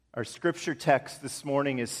Our scripture text this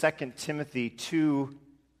morning is 2 Timothy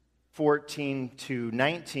 2:14 to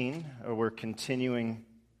 19. We're continuing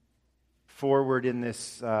forward in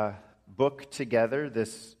this book together,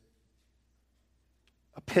 this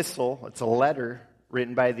epistle. It's a letter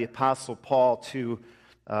written by the Apostle Paul to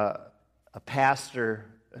a pastor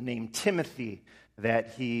named Timothy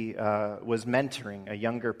that he was mentoring, a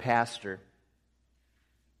younger pastor.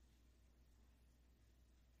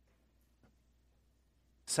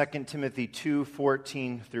 2 Timothy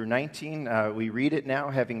 2:14 through 19. We read it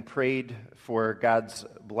now, having prayed for God's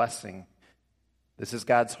blessing. This is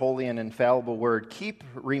God's holy and infallible word. Keep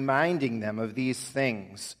reminding them of these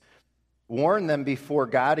things. Warn them before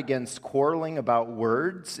God against quarreling about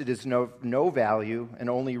words. It is no value and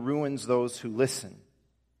only ruins those who listen.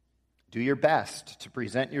 Do your best to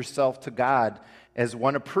present yourself to God as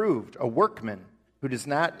one approved, a workman who does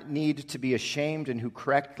not need to be ashamed and who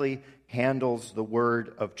correctly handles the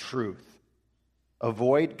word of truth.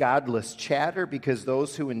 Avoid godless chatter, because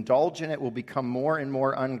those who indulge in it will become more and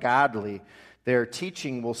more ungodly. Their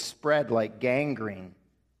teaching will spread like gangrene.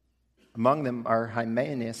 Among them are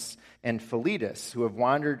Hymenaeus and Philetus, who have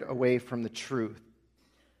wandered away from the truth.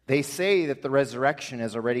 They say that the resurrection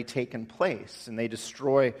has already taken place, and they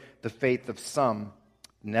destroy the faith of some.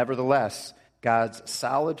 Nevertheless, God's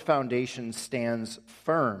solid foundation stands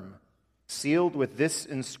firm, sealed with this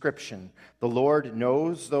inscription: the Lord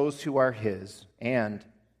knows those who are his, and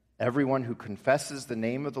everyone who confesses the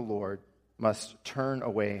name of the Lord must turn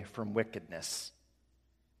away from wickedness.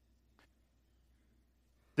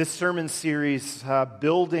 This sermon series,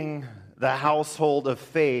 Building the Household of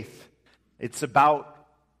Faith, it's about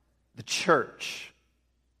the church.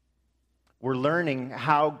 We're learning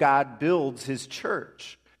how God builds his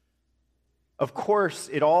church. Of course,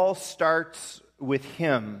 it all starts with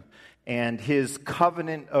him and his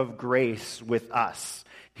covenant of grace with us,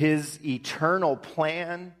 his eternal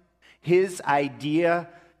plan, his idea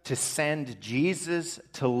to send Jesus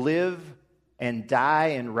to live and die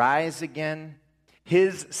and rise again,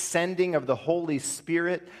 his sending of the Holy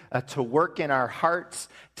Spirit to work in our hearts,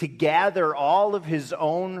 to gather all of his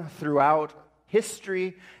own throughout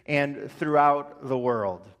history and throughout the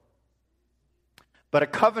world. But a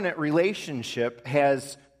covenant relationship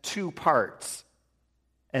has two parts.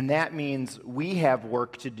 And that means we have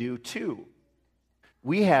work to do too.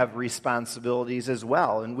 We have responsibilities as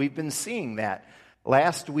well, and we've been seeing that.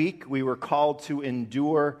 Last week, we were called to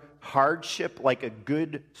endure hardship like a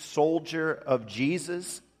good soldier of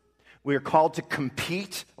Jesus. We are called to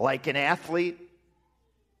compete like an athlete.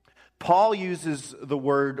 Paul uses the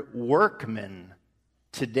word workman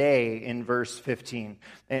today in verse 15.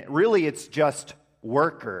 And really, it's just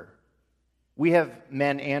worker. We have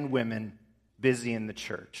men and women busy in the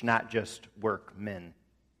church, not just workmen.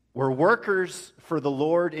 We're workers for the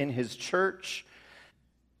Lord in his church,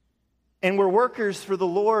 and we're workers for the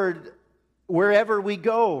Lord wherever we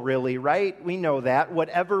go, really, right? We know that.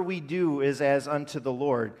 Whatever we do is as unto the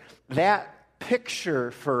Lord. That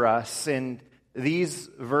picture for us in these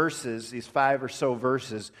verses, these 5 or so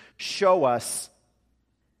verses, show us,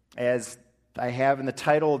 as I have in the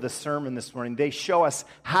title of the sermon this morning, they show us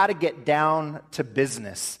how to get down to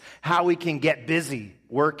business, how we can get busy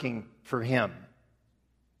working for him.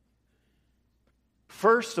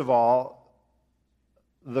 First of all,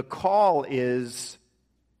 the call is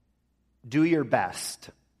do your best.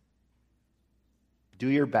 Do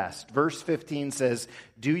your best. Verse 15 says,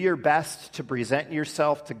 do your best to present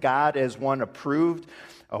yourself to God as one approved,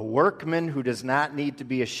 a workman who does not need to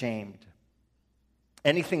be ashamed.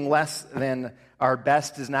 Anything less than our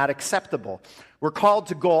best is not acceptable. We're called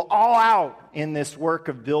to go all out in this work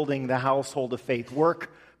of building the household of faith.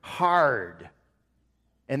 Work hard.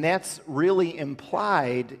 And that's really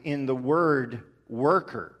implied in the word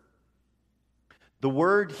worker. The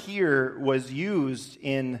word here was used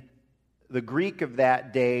in the Greek of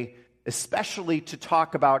that day, especially to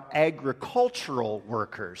talk about agricultural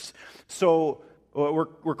workers. So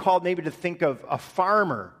we're called maybe to think of a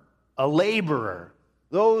farmer, a laborer,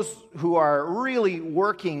 those who are really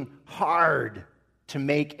working hard to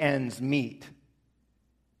make ends meet.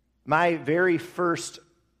 My very first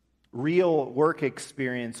real work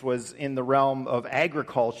experience was in the realm of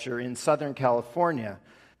agriculture in Southern California.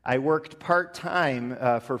 I worked part-time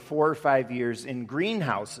for 4 or 5 years in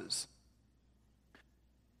greenhouses.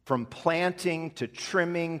 From planting to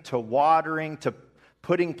trimming to watering to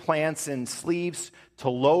putting plants in sleeves to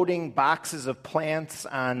loading boxes of plants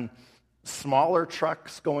on smaller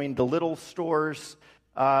trucks going to little stores,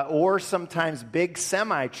 or sometimes big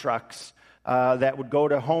semi-trucks that would go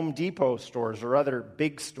to Home Depot stores or other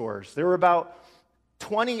big stores. There were about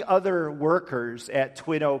 20 other workers at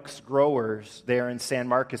Twin Oaks Growers there in San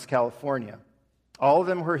Marcos, California. All of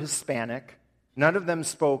them were Hispanic. None of them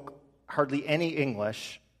spoke hardly any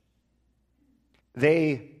English.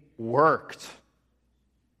 They worked.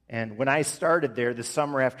 And when I started there the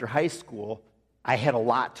summer after high school, I had a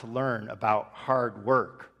lot to learn about hard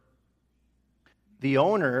work. The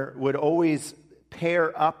owner would always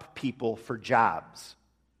pair up people for jobs.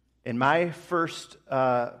 And my first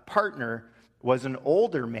partner was an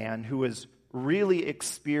older man who was really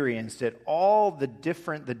experienced at all the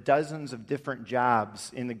dozens of different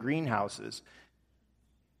jobs in the greenhouses.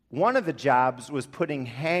 One of the jobs was putting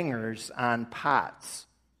hangers on pots.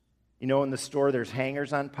 You know, in the store there's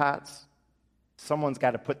hangers on pots? Someone's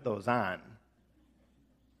got to put those on.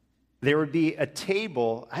 There would be a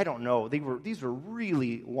table, I don't know, these were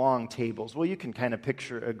really long tables. Well, you can kind of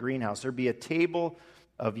picture a greenhouse. There'd be a table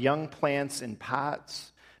of young plants in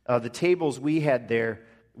pots. The tables we had there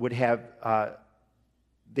would have,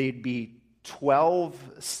 they'd be 12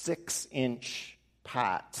 6-inch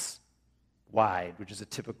pots wide, which is a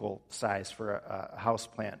typical size for a house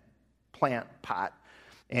plant pot.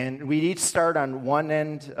 And we'd each start on one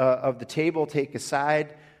end of the table, take a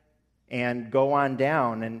side, and go on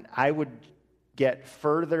down. And I would get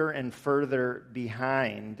further and further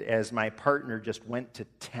behind as my partner just went to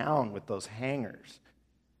town with those hangers.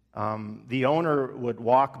 The owner would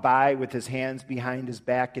walk by with his hands behind his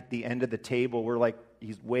back at the end of the table. We're like,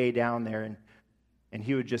 he's way down there, and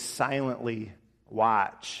he would just silently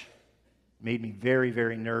watch. Made me very,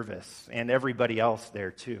 very nervous, and everybody else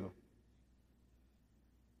there too.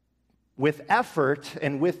 With effort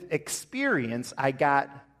and with experience, I got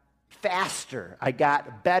faster, I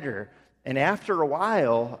got better, and after a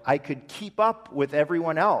while, I could keep up with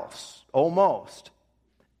everyone else, almost.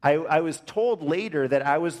 I was told later that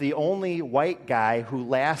I was the only white guy who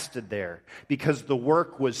lasted there because the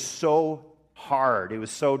work was so hard, it was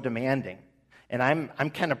so demanding. And I'm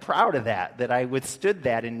kind of proud of that I withstood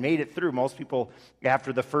that and made it through. Most people,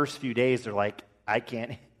 after the first few days, they're like, I can't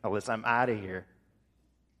handle this, I'm out of here.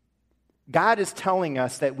 God is telling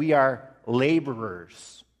us that we are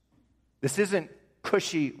laborers. This isn't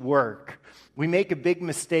cushy work. We make a big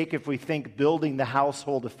mistake if we think building the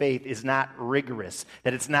household of faith is not rigorous,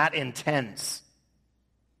 that it's not intense.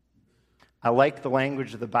 I like the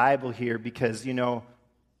language of the Bible here because, you know,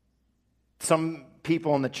 some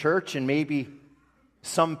people in the church and maybe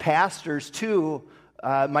some pastors too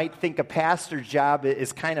might think a pastor's job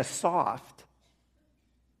is kind of soft.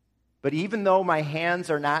 But even though my hands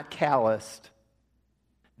are not calloused,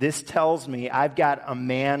 this tells me I've got a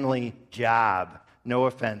manly job. No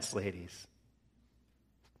offense, ladies.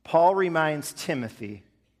 Paul reminds Timothy,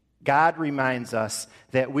 God reminds us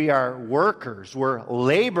that we are workers, we're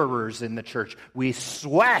laborers in the church. We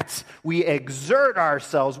sweat, we exert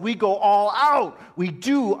ourselves, we go all out, we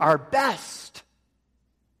do our best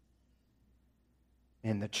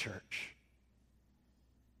in the church.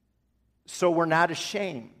 So we're not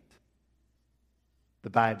ashamed, the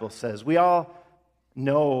Bible says. We all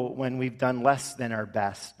know when we've done less than our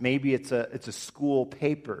best. Maybe it's a school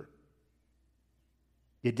paper.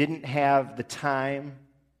 You didn't have the time,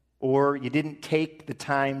 or you didn't take the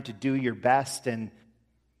time to do your best, and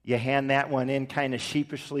you hand that one in kind of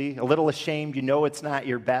sheepishly, a little ashamed, you know it's not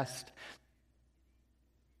your best.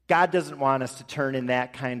 God doesn't want us to turn in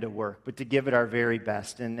that kind of work, but to give it our very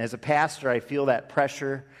best. And as a pastor, I feel that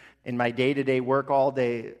pressure in my day-to-day work all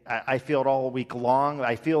day. I feel it all week long.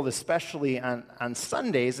 I feel it especially on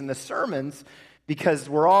Sundays in the sermons because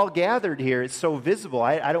we're all gathered here. It's so visible.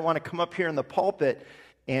 I don't want to come up here in the pulpit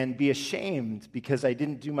and be ashamed because I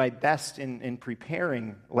didn't do my best in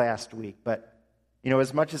preparing last week. But, you know,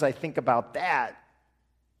 as much as I think about that,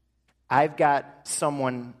 I've got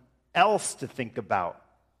someone else to think about.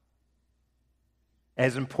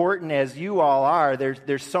 As important as you all are,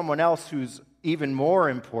 there's someone else who's even more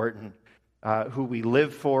important, who we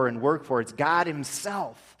live for and work for. It's God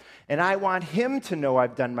himself. And I want him to know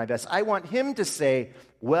I've done my best. I want him to say,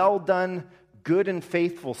 well done, good and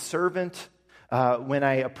faithful servant. When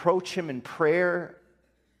I approach him in prayer,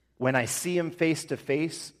 when I see him face to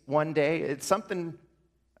face one day, it's something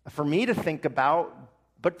for me to think about,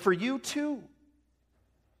 but for you too.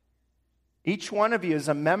 Each one of you is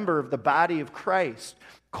a member of the body of Christ,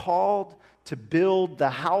 called to build the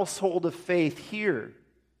household of faith here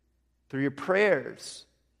through your prayers,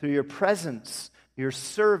 through your presence, your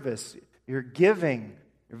service, your giving,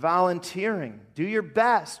 your volunteering. Do your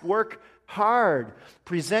best. Work hard.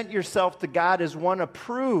 Present yourself to God as one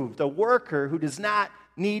approved, a worker who does not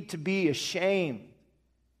need to be ashamed.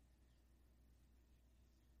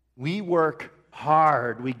 We work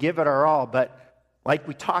hard. We give it our all, but like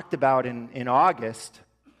we talked about in August,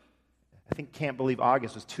 I think, can't believe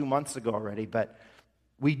August was 2 months ago already, but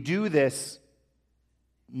we do this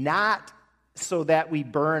not so that we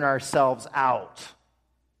burn ourselves out.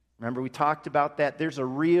 Remember, we talked about that? There's a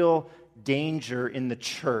real danger in the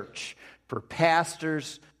church for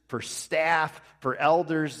pastors, for staff, for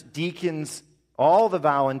elders, deacons, all the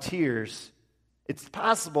volunteers. It's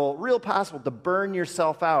possible, real possible, to burn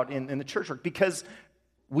yourself out in the church work because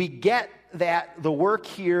we get that the work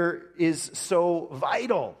here is so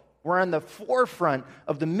vital. We're on the forefront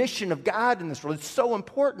of the mission of God in this world. It's so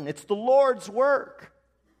important. It's the Lord's work.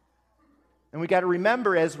 And we got to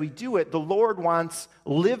remember as we do it, the Lord wants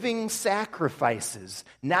living sacrifices,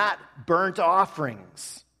 not burnt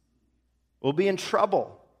offerings. We'll be in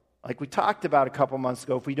trouble, like we talked about a couple months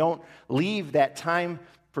ago, if we don't leave that time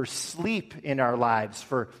for sleep in our lives,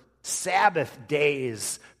 for Sabbath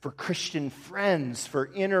days, for Christian friends,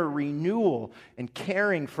 for inner renewal and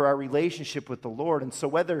caring for our relationship with the Lord. And so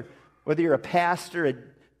whether you're a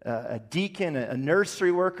pastor, a deacon, a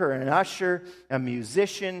nursery worker, an usher, a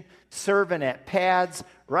musician, serving at pads,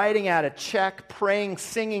 writing out a check, praying,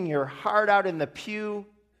 singing your heart out in the pew,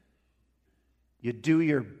 you do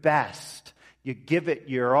your best. You give it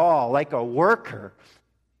your all, like a worker.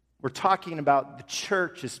 We're talking about the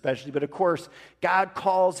church especially, but of course, God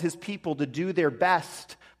calls his people to do their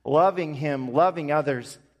best, loving him, loving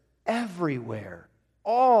others everywhere.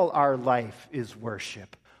 All our life is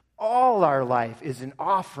worship. All our life is an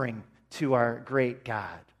offering to our great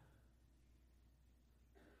God.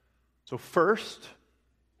 So first,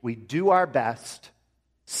 we do our best.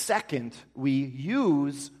 Second, we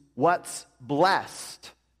use what's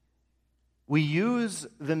blessed. We use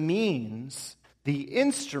the means, the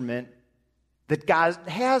instrument that God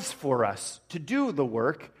has for us to do the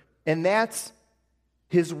work, and that's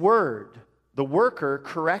his word. The worker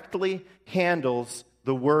correctly handles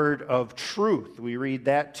the word of truth. We read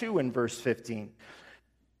that too in verse 15.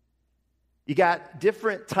 You got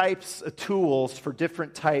different types of tools for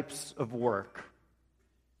different types of work.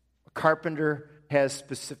 A carpenter has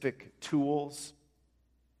specific tools,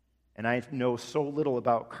 and I know so little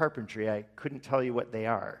about carpentry, I couldn't tell you what they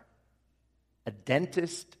are. A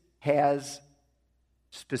dentist has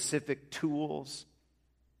specific tools.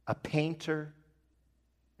 A painter.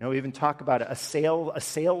 We even talk about a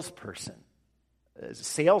salesperson. As a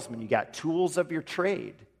salesman, you got tools of your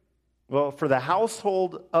trade. Well, for the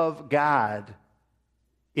household of God,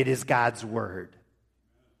 it is God's word.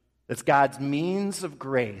 That's God's means of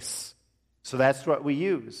grace. So that's what we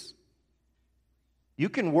use. You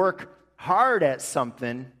can work hard at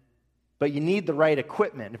something, but you need the right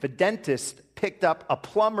equipment. If a dentist picked up a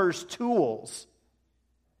plumber's tools,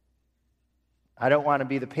 I don't want to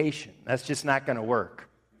be the patient. That's just not going to work.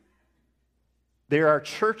 There are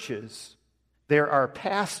churches, there are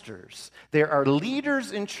pastors, there are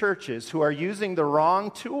leaders in churches who are using the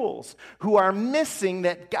wrong tools, who are missing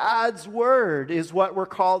that God's word is what we're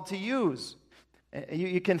called to use.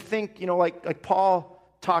 You can think, like Paul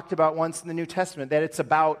talked about once in the New Testament, that it's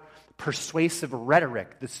about persuasive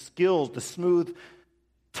rhetoric, the skills, the smooth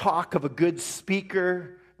talk of a good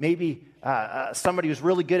speaker, maybe somebody who's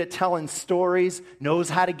really good at telling stories, knows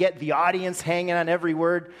how to get the audience hanging on every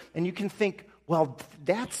word. And you can think, well,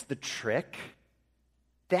 that's the trick.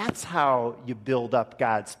 That's how you build up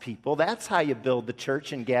God's people. That's how you build the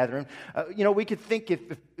church and gathering. We could think if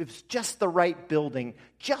it's just the right building,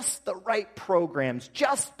 just the right programs,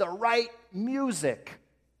 just the right music,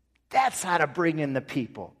 that's how to bring in the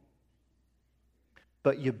people.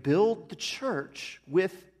 But you build the church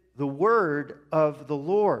with the word of the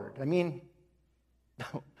Lord. I mean,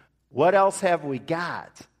 what else have we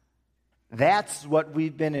got? That's what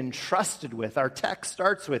we've been entrusted with. Our text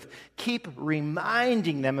starts with, keep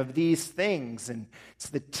reminding them of these things. And it's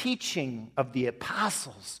the teaching of the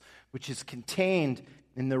apostles, which is contained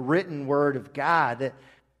in the written word of God.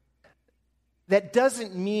 That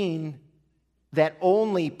doesn't mean that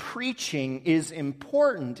only preaching is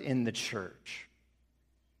important in the church.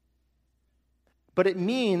 But it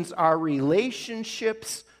means our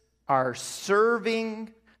relationships, our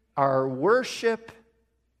serving, our worship,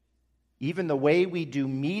 even the way we do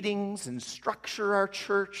meetings and structure our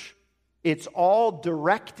church, it's all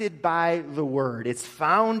directed by the Word. It's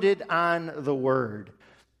founded on the Word.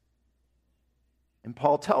 And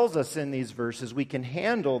Paul tells us in these verses we can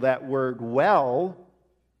handle that word well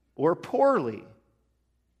or poorly.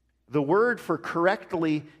 The word for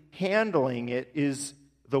correctly handling it is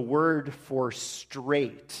the word for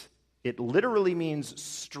straight. It literally means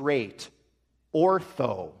straight.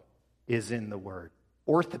 Ortho is in the word.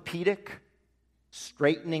 Orthopedic,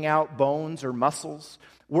 straightening out bones or muscles.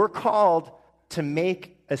 We're called to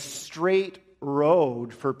make a straight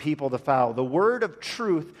road for people to follow. The word of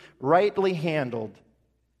truth, rightly handled,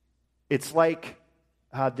 it's like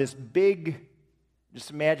this big,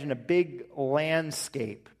 just imagine a big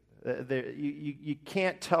landscape. You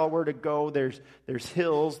can't tell where to go. There's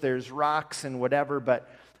hills, there's rocks and whatever, but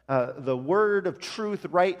the word of truth,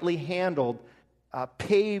 rightly handled,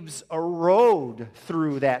 paves a road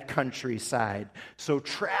through that countryside so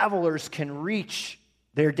travelers can reach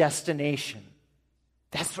their destination.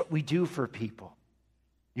 That's what we do for people.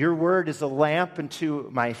 Your word is a lamp unto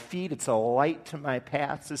my feet. It's a light to my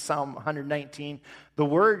path, says Psalm 119. The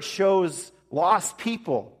word shows lost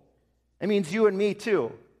people. It means you and me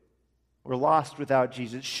too. We're lost without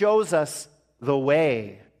Jesus. It shows us the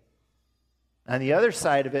way. On the other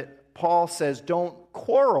side of it, Paul says, don't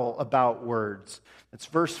quarrel about words. That's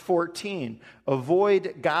verse 14.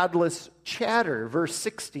 Avoid godless chatter, verse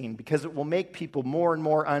 16, because it will make people more and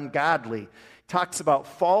more ungodly. Talks about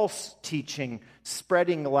false teaching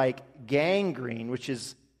spreading like gangrene, which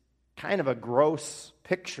is kind of a gross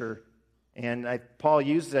picture. And Paul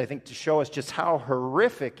uses it, I think, to show us just how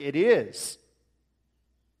horrific it is.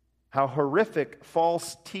 How horrific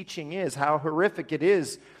false teaching is. How horrific it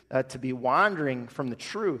is to be wandering from the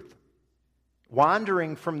truth.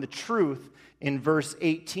 Wandering from the truth in verse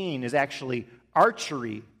 18 is actually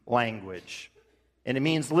archery language. And it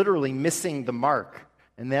means literally missing the mark.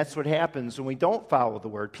 And that's what happens when we don't follow the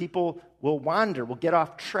word. People will wander, will get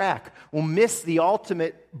off track, will miss the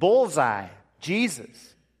ultimate bullseye,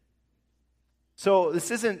 Jesus. So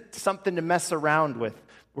this isn't something to mess around with.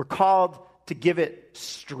 We're called to give it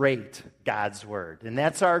straight, God's word. And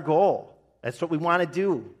that's our goal. That's what we want to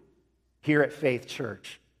do here at Faith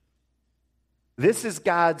Church. This is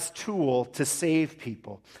God's tool to save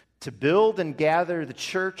people, to build and gather the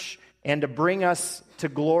church, and to bring us to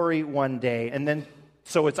glory one day. And then,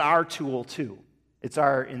 so it's our tool too. It's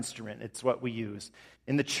our instrument. It's what we use.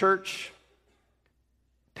 In the church,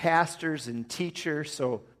 pastors and teachers,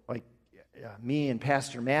 so like me and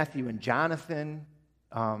Pastor Matthew and Jonathan,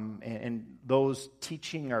 and those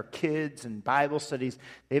teaching our kids and Bible studies,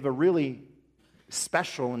 they have a really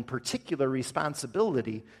special and particular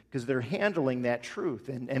responsibility because they're handling that truth.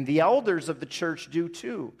 And the elders of the church do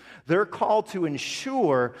too. They're called to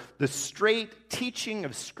ensure the straight teaching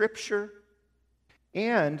of Scripture.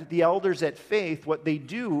 And the elders at Faith, what they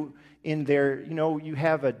do in their, you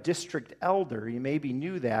have a district elder, you maybe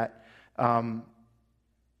knew that.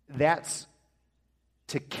 That's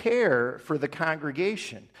to care for the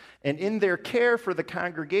congregation. And in their care for the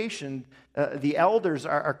congregation, the elders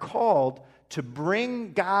are called to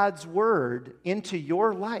bring God's word into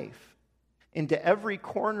your life, into every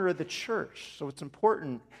corner of the church. So it's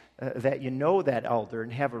important that you know that elder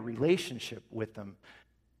and have a relationship with them.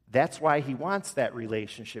 That's why he wants that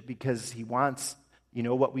relationship, because he wants,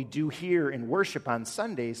 what we do here in worship on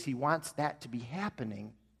Sundays, he wants that to be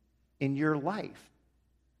happening in your life.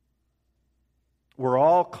 We're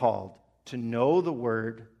all called to know the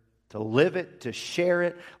word, to live it, to share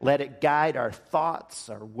it, let it guide our thoughts,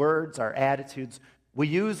 our words, our attitudes. We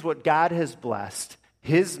use what God has blessed,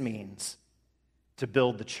 his means, to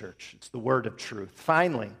build the church. It's the word of truth.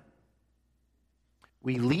 Finally,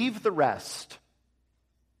 we leave the rest.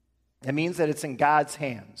 That means that it's in God's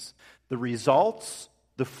hands. The results,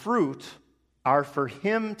 the fruit, are for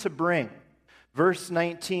him to bring. Verse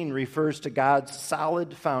 19 refers to God's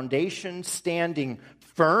solid foundation, standing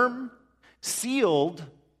firm, sealed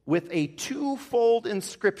with a twofold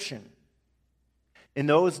inscription. In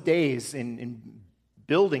those days, in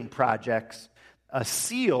building projects, a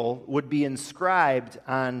seal would be inscribed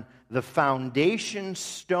on the foundation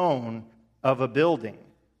stone of a building.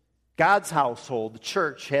 God's household, the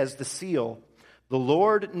church, has the seal. The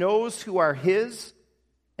Lord knows who are his,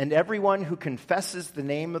 and everyone who confesses the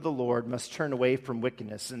name of the Lord must turn away from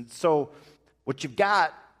wickedness. And so what you've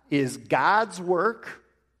got is God's work.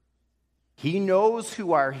 He knows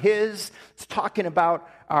who are his. It's talking about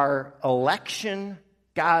our election,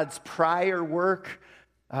 God's prior work,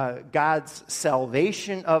 God's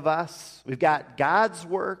salvation of us. We've got God's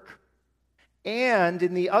work. And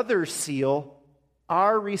in the other seal,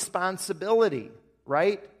 our responsibility,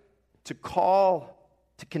 right? To call,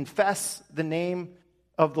 to confess the name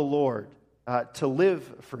of the Lord, to live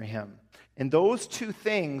for him. And those two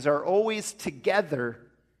things are always together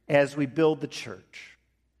as we build the church.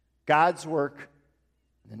 God's work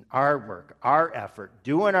and our work, our effort,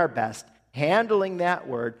 doing our best, handling that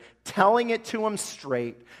word, telling it to him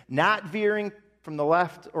straight, not veering from the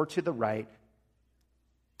left or to the right,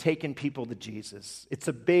 taking people to Jesus. It's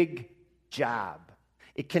a big job.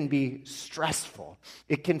 It can be stressful.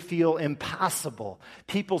 It can feel impossible.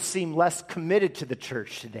 People seem less committed to the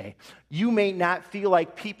church today. You may not feel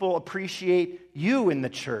like people appreciate you in the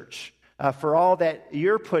church for all that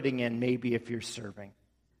you're putting in, maybe if you're serving.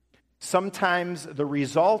 Sometimes the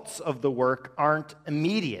results of the work aren't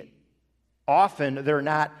immediate. Often they're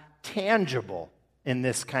not tangible in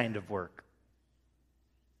this kind of work.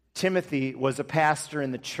 Timothy was a pastor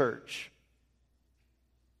in the church.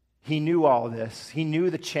 He knew all this. He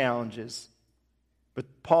knew the challenges. But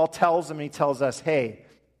Paul tells him, and he tells us, hey,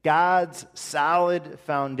 God's solid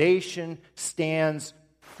foundation stands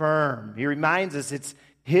firm. He reminds us it's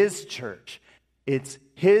his church. It's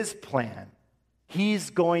his plan. He's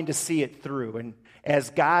going to see it through. And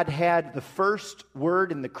as God had the first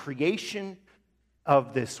word in the creation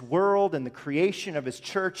of this world and the creation of his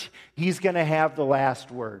church, he's going to have the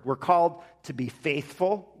last word. We're called to be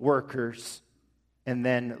faithful workers and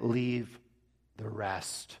then leave the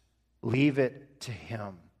rest. Leave it to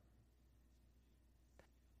him.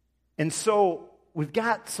 And so we've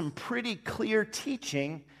got some pretty clear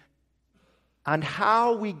teaching on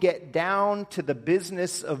how we get down to the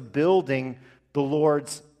business of building the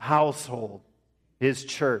Lord's household, his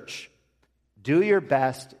church. Do your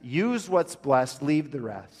best, use what's blessed, leave the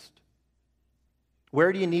rest.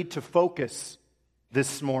 Where do you need to focus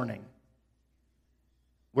this morning?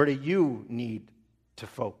 Where do you need to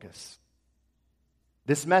focus?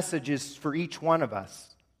 This message is for each one of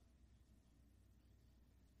us.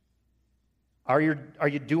 Are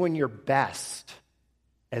you doing your best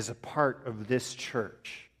as a part of this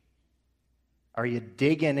church? Are you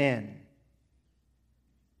digging in?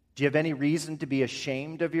 Do you have any reason to be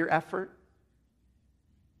ashamed of your effort?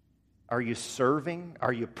 Are you serving?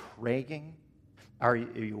 Are you praying? Are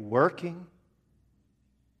you working?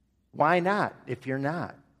 Why not if you're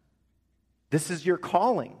not? This is your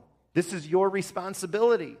calling. This is your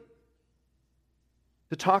responsibility.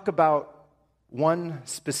 To talk about one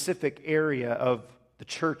specific area of the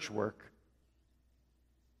church work.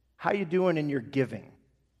 How you doing in your giving?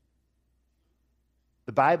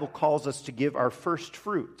 The Bible calls us to give our first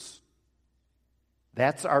fruits.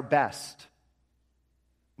 That's our best.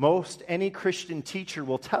 Most any Christian teacher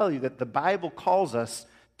will tell you that the Bible calls us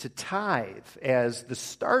to tithe as the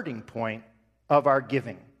starting point of our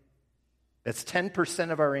giving. That's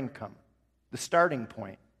 10% of our income, the starting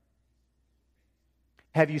point.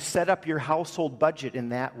 Have you set up your household budget in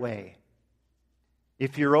that way?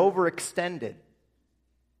 If you're overextended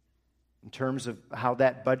in terms of how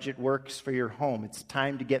that budget works for your home, it's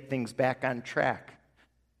time to get things back on track.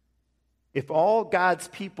 If all God's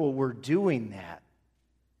people were doing that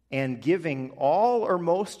and giving all or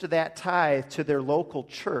most of that tithe to their local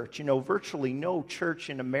church, virtually no church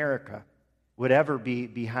in America would ever be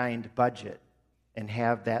behind budget and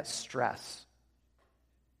have that stress.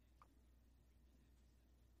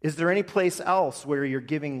 Is there any place else where you're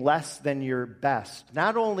giving less than your best?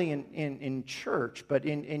 Not only in church, but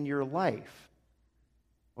in your life.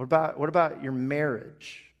 What about your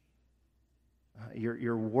marriage?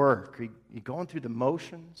 Your work? Are you going through the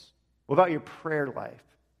motions? What about your prayer life?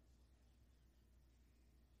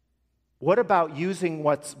 What about using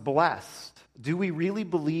what's blessed? Do we really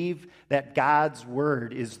believe that God's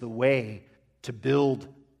word is the way to build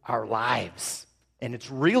our lives? And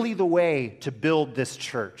it's really the way to build this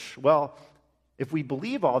church. Well, if we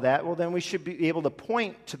believe all that, well, then we should be able to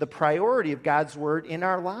point to the priority of God's word in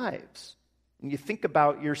our lives. And you think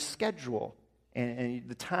about your schedule and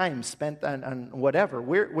the time spent on whatever.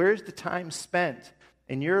 Where's the time spent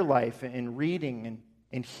in your life in reading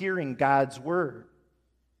and hearing God's word?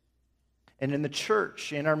 And in the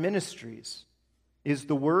church, in our ministries, is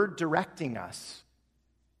the word directing us?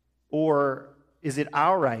 Or is it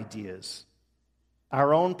our ideas?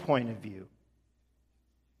 Our own point of view.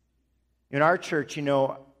 In our church,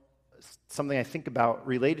 something I think about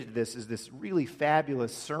related to this is this really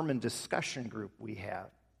fabulous sermon discussion group we have.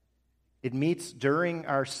 It meets during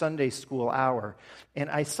our Sunday school hour, and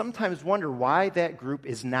I sometimes wonder why that group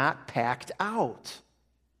is not packed out.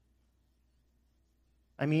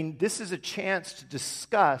 I mean, this is a chance to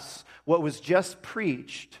discuss what was just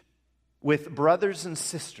preached with brothers and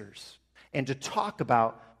sisters and to talk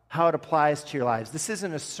about how it applies to your lives. This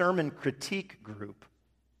isn't a sermon critique group.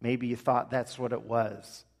 Maybe you thought that's what it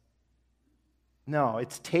was. No,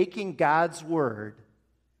 it's taking God's word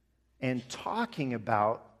and talking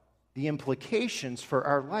about the implications for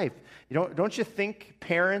our life. Don't you think,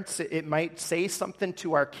 parents, it might say something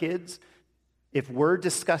to our kids if we're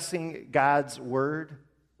discussing God's word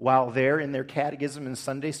while they're in their catechism and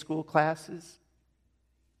Sunday school classes?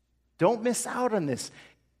 Don't miss out on this.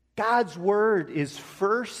 God's word is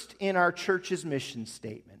first in our church's mission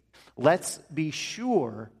statement. Let's be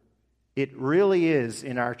sure it really is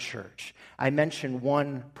in our church. I mentioned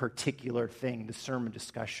one particular thing, the sermon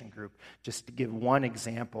discussion group, just to give one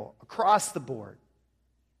example across the board.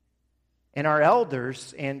 And our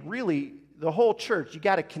elders, and really the whole church, you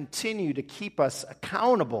got to continue to keep us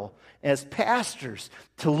accountable as pastors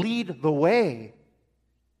to lead the way.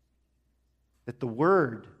 That the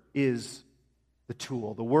word is the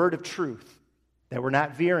tool, the word of truth, that we're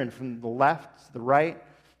not veering from the left to the right.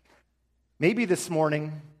 Maybe this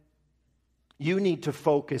morning you need to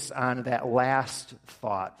focus on that last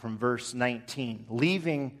thought from verse 19,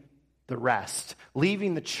 leaving the rest,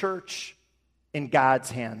 leaving the church in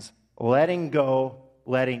God's hands, letting go,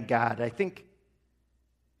 letting God. I think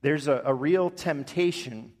there's a real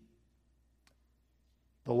temptation,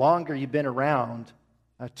 the longer you've been around,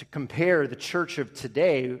 to compare the church of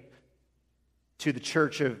today to the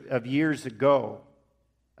church of years ago.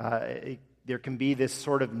 There can be this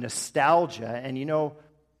sort of nostalgia, and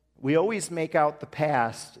we always make out the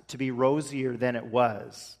past to be rosier than it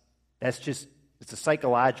was. It's a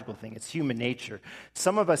psychological thing. It's human nature.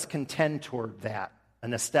 Some of us can tend toward that, a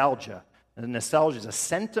nostalgia. And nostalgia is a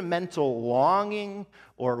sentimental longing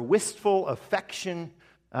or wistful affection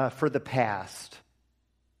for the past.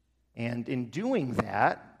 And in doing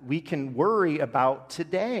that, we can worry about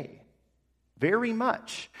today very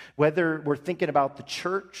much. Whether we're thinking about the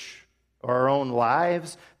church or our own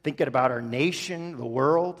lives, thinking about our nation, the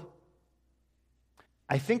world.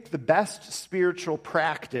 I think the best spiritual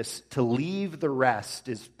practice to leave the rest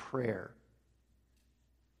is prayer.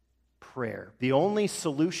 Prayer. The only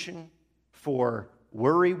solution for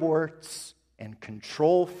worrywarts and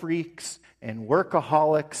control freaks and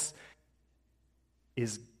workaholics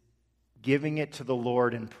is giving it to the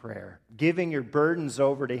Lord in prayer. Giving your burdens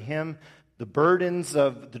over to Him. The burdens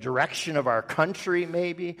of the direction of our country,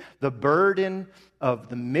 maybe. The burden of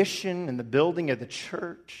the mission and the building of the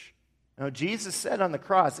church. Jesus said on the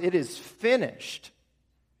cross, it is finished.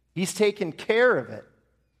 He's taken care of it.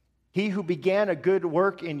 He who began a good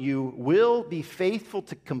work in you will be faithful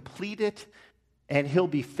to complete it, and He'll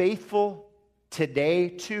be faithful today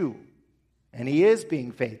too. And He is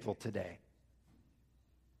being faithful today.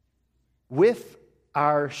 With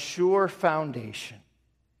our sure foundation,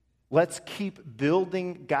 let's keep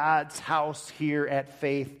building God's house here at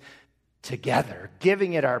Faith together,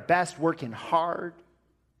 giving it our best, working hard,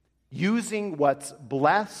 using what's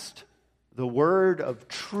blessed, the word of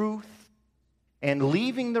truth, and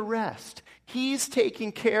leaving the rest. He's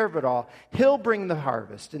taking care of it all. He'll bring the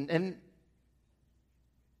harvest. And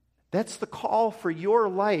that's the call for your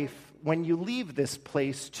life when you leave this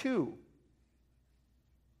place too.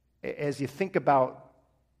 As you think about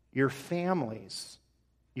your families,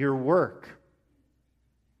 your work.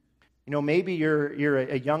 Maybe you're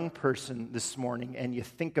a young person this morning and you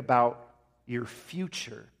think about your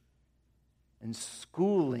future and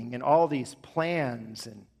schooling and all these plans,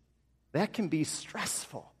 and that can be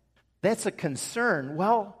stressful. That's a concern.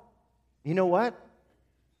 Well, you know what?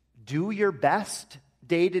 Do your best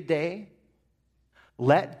day to day.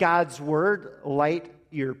 Let God's word light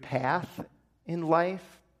your path in life,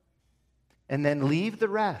 and then leave the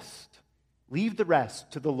rest. Leave the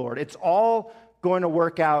rest to the Lord. It's all going to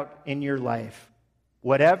work out in your life.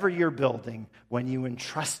 Whatever you're building, when you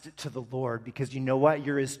entrust it to the Lord, because you know what?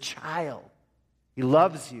 You're His child. He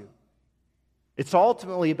loves you. It's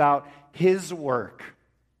ultimately about His work.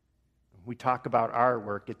 We talk about our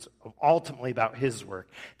work. It's ultimately about His work.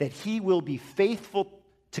 That He will be faithful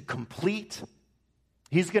to complete.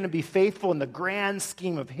 He's going to be faithful in the grand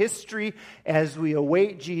scheme of history as we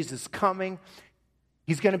await Jesus' coming.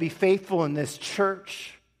 He's going to be faithful in this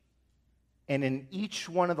church and in each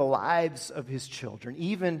one of the lives of His children,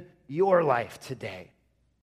 even your life today.